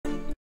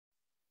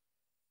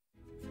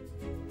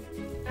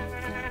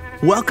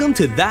Welcome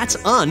to That's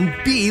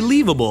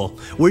Un-bee-lievable,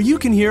 where you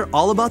can hear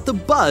all about the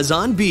buzz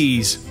on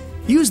bees.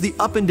 Use the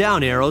up and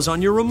down arrows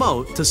on your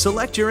remote to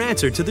select your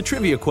answer to the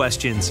trivia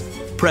questions.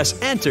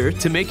 Press Enter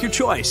to make your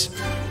choice.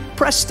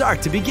 Press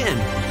Start to begin.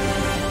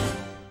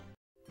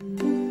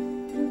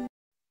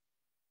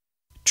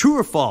 True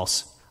or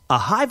false? A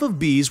hive of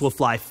bees will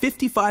fly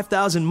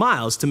 55,000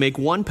 miles to make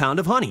 1 pound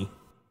of honey.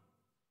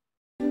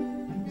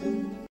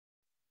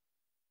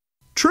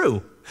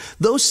 True.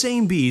 Those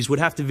same bees would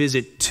have to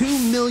visit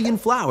 2 million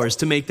flowers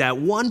to make that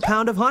 1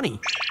 pound of honey.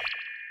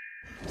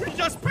 We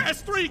just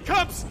passed 3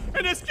 cups,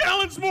 and there's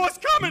gallons more's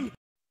coming!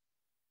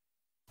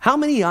 How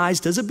many eyes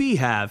does a bee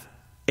have?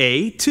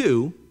 A,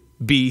 2,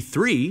 B,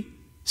 3,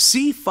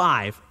 C,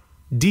 5,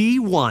 D,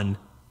 1.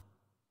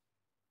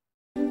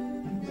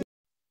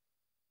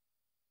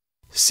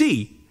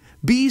 C.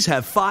 Bees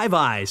have 5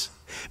 eyes.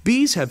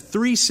 Bees have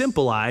 3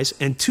 simple eyes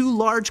and 2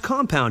 large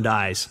compound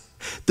eyes.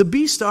 The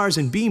Bee Stars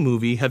and Bee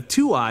Movie have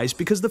 2 eyes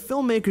because the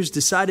filmmakers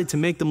decided to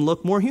make them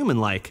look more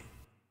human-like.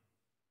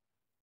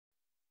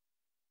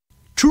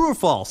 True or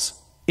false?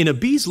 In a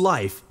bee's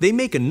life, they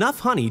make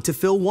enough honey to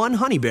fill 1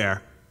 honey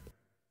bear.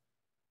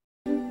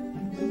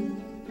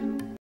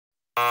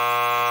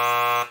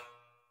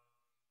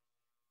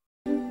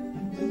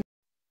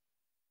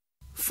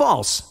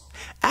 False.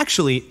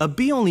 Actually, a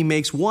bee only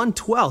makes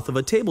 1/12 of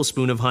a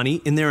tablespoon of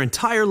honey in their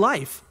entire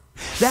life.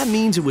 That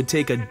means it would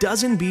take a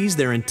dozen bees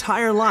their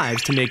entire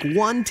lives to make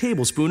 1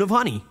 tablespoon of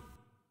honey.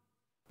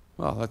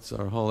 Well, that's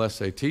our whole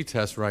SAT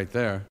test right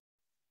there.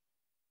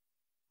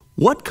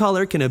 What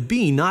color can a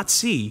bee not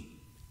see?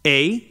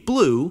 A,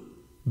 blue,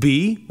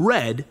 B,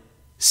 red,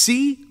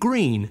 C,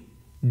 green,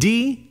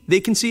 D,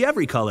 they can see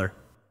every color.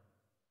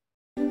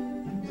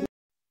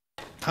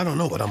 I don't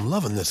know, but I'm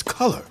loving this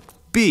color.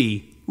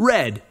 B,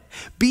 red.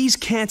 Bees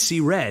can't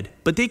see red,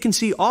 but they can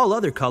see all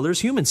other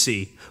colors humans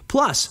see.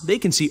 Plus, they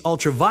can see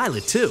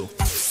ultraviolet too.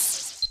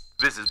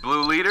 This is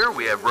Blue Leader.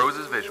 We have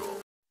Rose's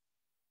visual.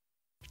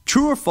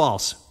 True or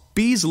false?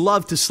 Bees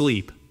love to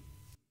sleep.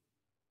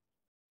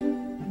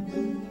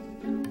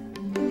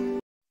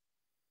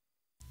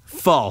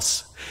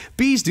 False.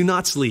 Bees do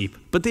not sleep,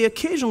 but they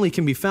occasionally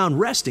can be found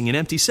resting in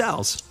empty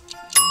cells.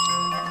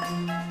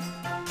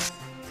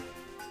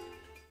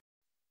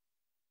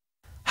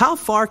 How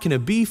far can a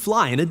bee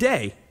fly in a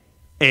day?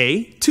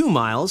 A, 2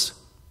 miles,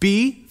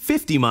 B,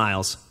 50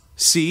 miles,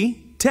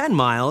 C, 10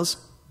 miles,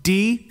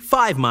 D,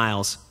 5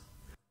 miles.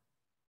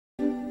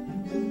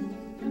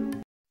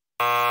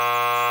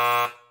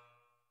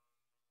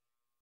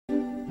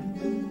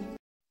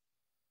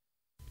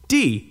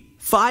 D,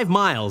 5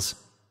 miles.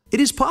 It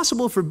is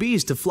possible for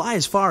bees to fly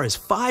as far as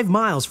 5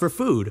 miles for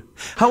food.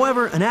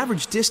 However, an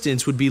average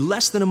distance would be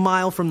less than a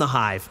mile from the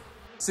hive.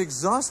 It's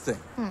exhausting.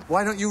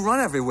 Why don't you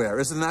run everywhere?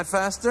 Isn't that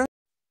faster?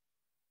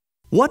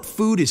 What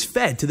food is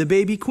fed to the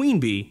baby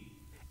queen bee?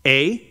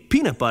 A,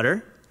 peanut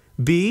butter,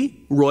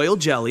 B, royal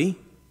jelly,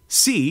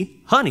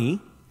 C, honey,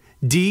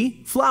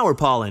 D, flower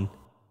pollen.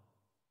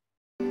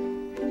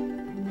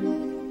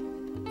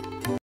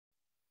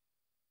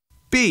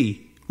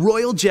 B,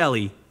 royal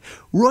jelly.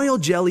 Royal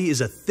jelly is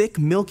a thick,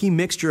 milky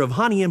mixture of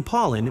honey and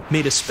pollen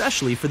made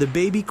especially for the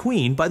baby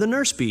queen by the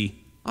nurse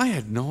bee. I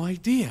had no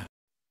idea.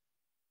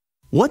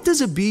 What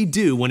does a bee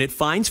do when it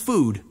finds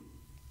food?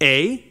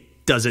 A,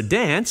 does it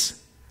dance?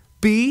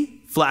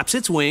 B, flaps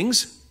its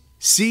wings,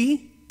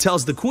 C,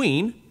 tells the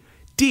queen,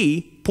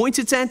 D, points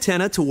its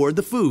antenna toward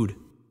the food.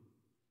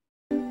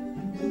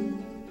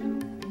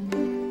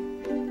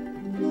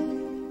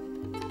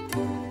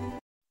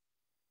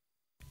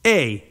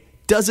 A,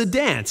 does a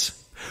dance.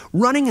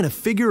 Running in a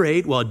figure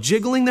 8 while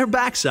jiggling their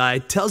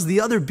backside tells the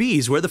other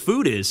bees where the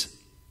food is.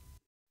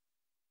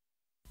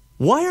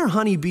 Why are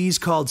honeybees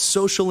called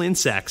social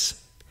insects?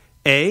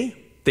 A,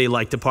 they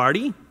like to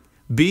party.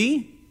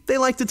 B, they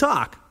like to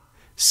talk.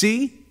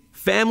 C,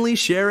 families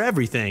share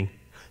everything.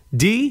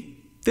 D,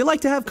 they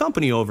like to have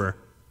company over.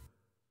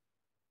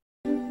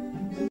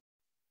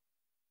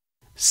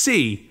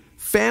 C,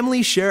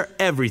 families share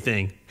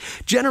everything.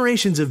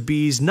 Generations of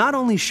bees not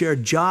only share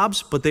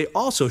jobs, but they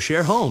also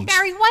share homes.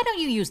 Barry, why don't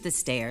you use the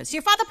stairs?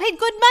 Your father paid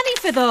good money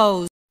for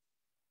those.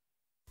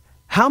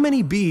 How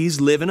many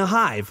bees live in a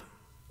hive?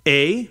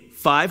 A,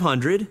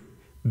 500,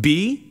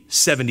 B,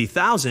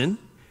 70,000,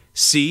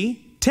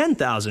 C,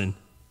 10,000,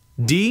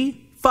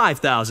 D,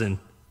 5,000.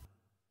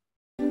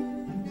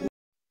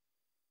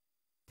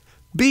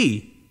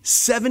 B,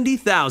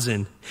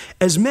 70,000.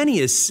 As many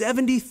as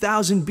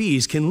 70,000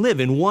 bees can live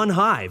in one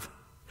hive.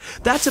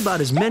 That's about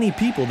as many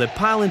people that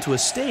pile into a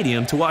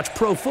stadium to watch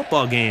pro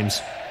football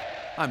games.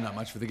 I'm not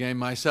much for the game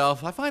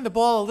myself. I find the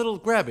ball a little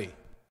grabby.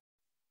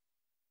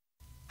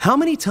 How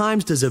many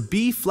times does a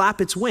bee flap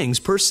its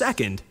wings per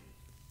second?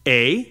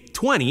 A,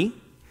 20,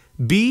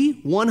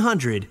 B,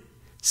 100,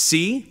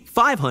 C,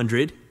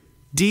 500,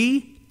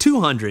 D,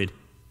 200.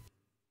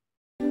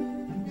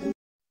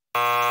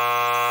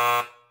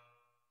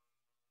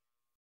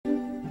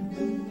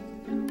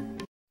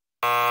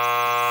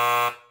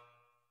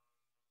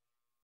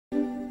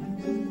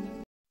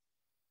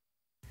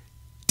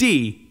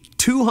 D,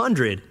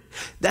 200.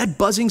 That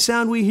buzzing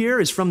sound we hear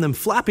is from them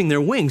flapping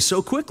their wings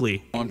so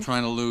quickly. I'm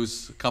trying to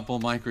lose a couple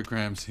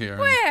micrograms here.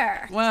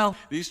 Where? Well,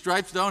 these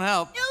stripes don't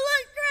help. You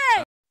look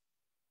great!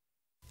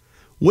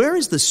 Where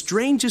is the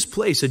strangest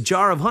place a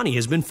jar of honey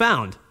has been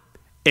found?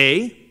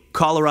 A.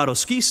 Colorado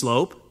ski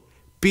slope.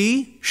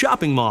 B.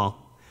 Shopping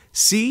mall.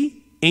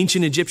 C.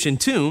 Ancient Egyptian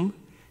tomb.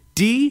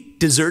 D.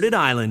 Deserted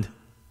island.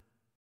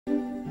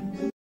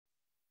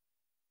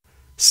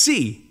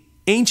 C.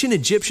 Ancient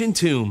Egyptian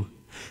tomb.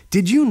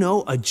 Did you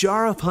know a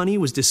jar of honey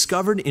was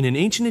discovered in an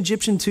ancient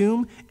Egyptian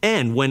tomb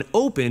and, when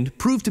opened,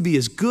 proved to be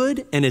as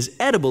good and as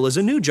edible as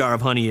a new jar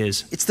of honey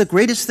is? It's the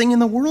greatest thing in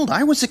the world.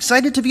 I was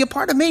excited to be a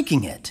part of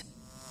making it.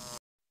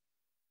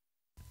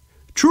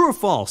 True or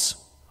false?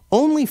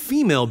 Only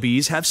female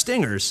bees have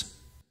stingers.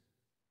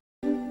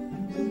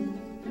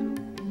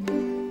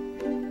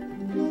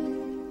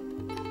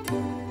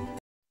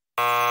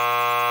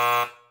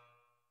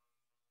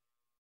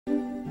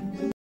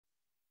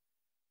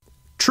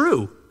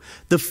 True.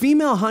 The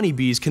female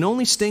honeybees can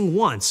only sting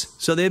once,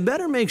 so they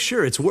better make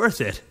sure it's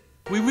worth it.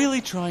 We really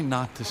try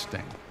not to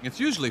sting. It's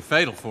usually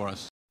fatal for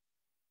us.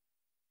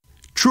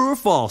 True or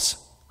false?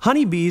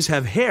 Honeybees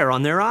have hair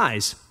on their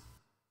eyes.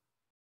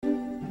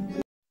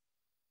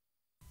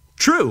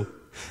 True.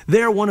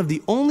 They are one of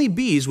the only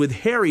bees with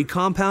hairy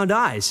compound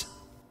eyes.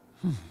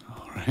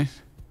 All right.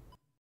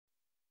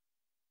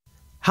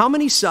 How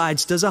many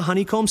sides does a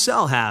honeycomb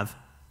cell have?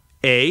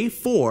 A.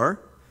 4,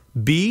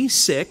 B.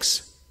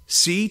 6,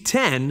 C.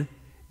 10,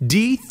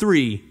 D.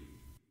 3.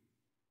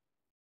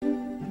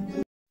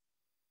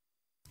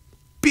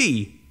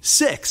 B.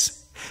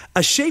 6.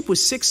 A shape with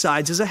 6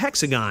 sides is a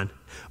hexagon.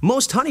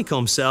 Most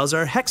honeycomb cells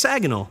are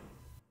hexagonal.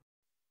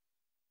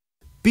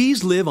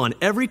 Bees live on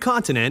every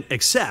continent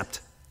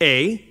except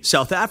A.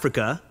 South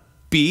Africa,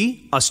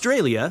 B.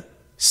 Australia,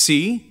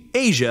 C.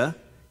 Asia,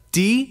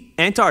 D.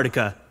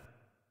 Antarctica.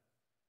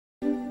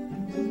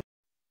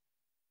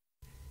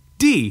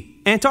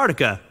 D.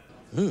 Antarctica.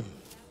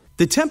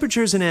 The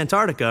temperatures in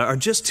Antarctica are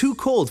just too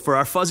cold for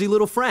our fuzzy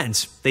little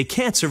friends. They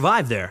can't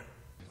survive there.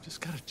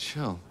 Just gotta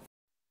chill.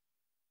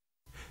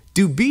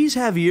 Do bees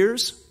have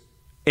ears?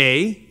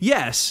 A.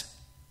 Yes.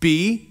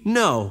 B.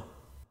 No.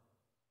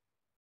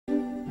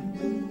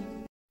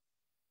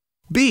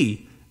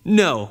 B.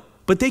 No,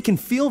 but they can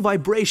feel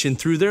vibration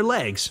through their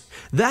legs.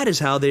 That is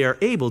how they are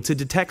able to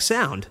detect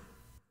sound.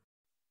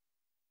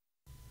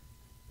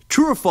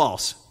 True or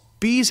false?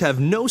 Bees have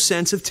no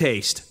sense of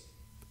taste.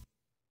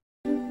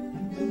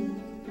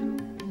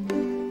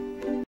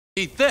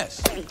 Eat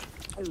this.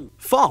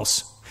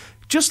 False.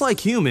 Just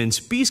like humans,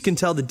 bees can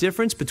tell the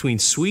difference between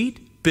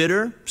sweet,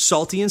 bitter,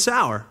 salty, and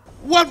sour.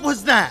 What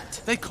was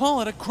that? They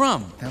call it a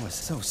crumb. That was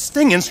so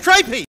stinging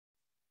stripey.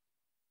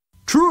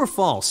 True or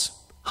false?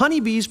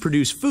 Honeybees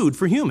produce food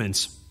for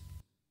humans.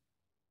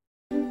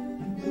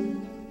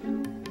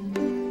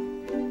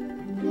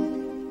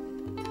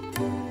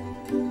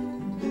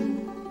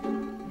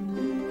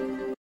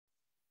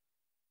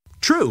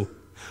 True.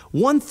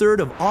 1/3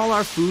 of all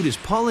our food is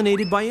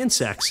pollinated by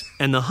insects,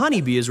 and the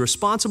honeybee is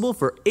responsible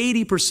for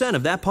 80%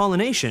 of that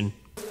pollination.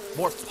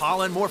 More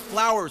pollen, more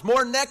flowers,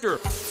 more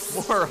nectar,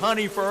 more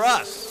honey for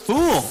us.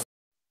 Fool!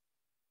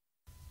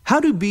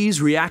 How do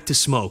bees react to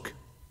smoke?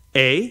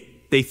 A.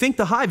 They think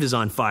the hive is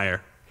on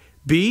fire.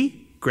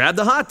 B. Grab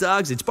the hot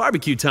dogs, it's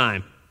barbecue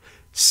time.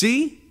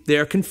 C. They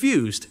are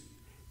confused.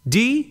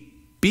 D.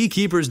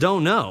 Beekeepers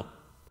don't know.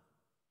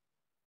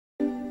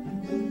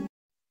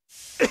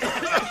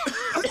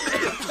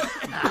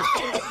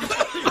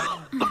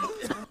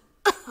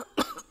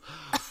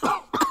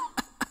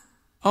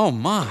 Oh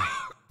my.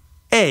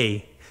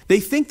 A.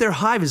 They think their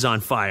hive is on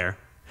fire.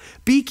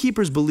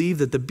 Beekeepers believe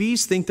that the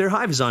bees think their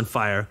hive is on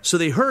fire, so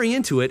they hurry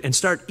into it and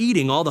start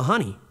eating all the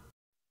honey.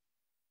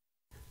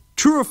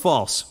 True or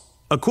false?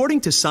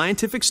 According to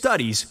scientific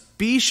studies,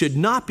 bees should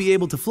not be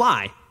able to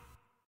fly.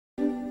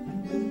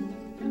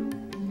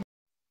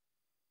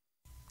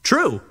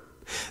 True.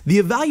 The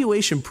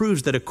evaluation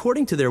proves that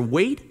according to their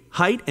weight,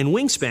 height, and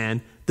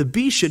wingspan, the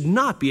bee should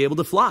not be able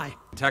to fly.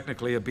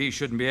 Technically, a bee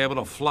shouldn't be able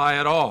to fly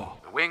at all.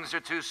 Their wings are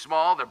too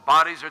small, their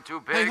bodies are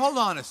too big. Hey, hold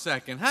on a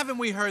second. Haven't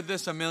we heard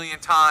this a million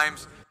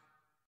times?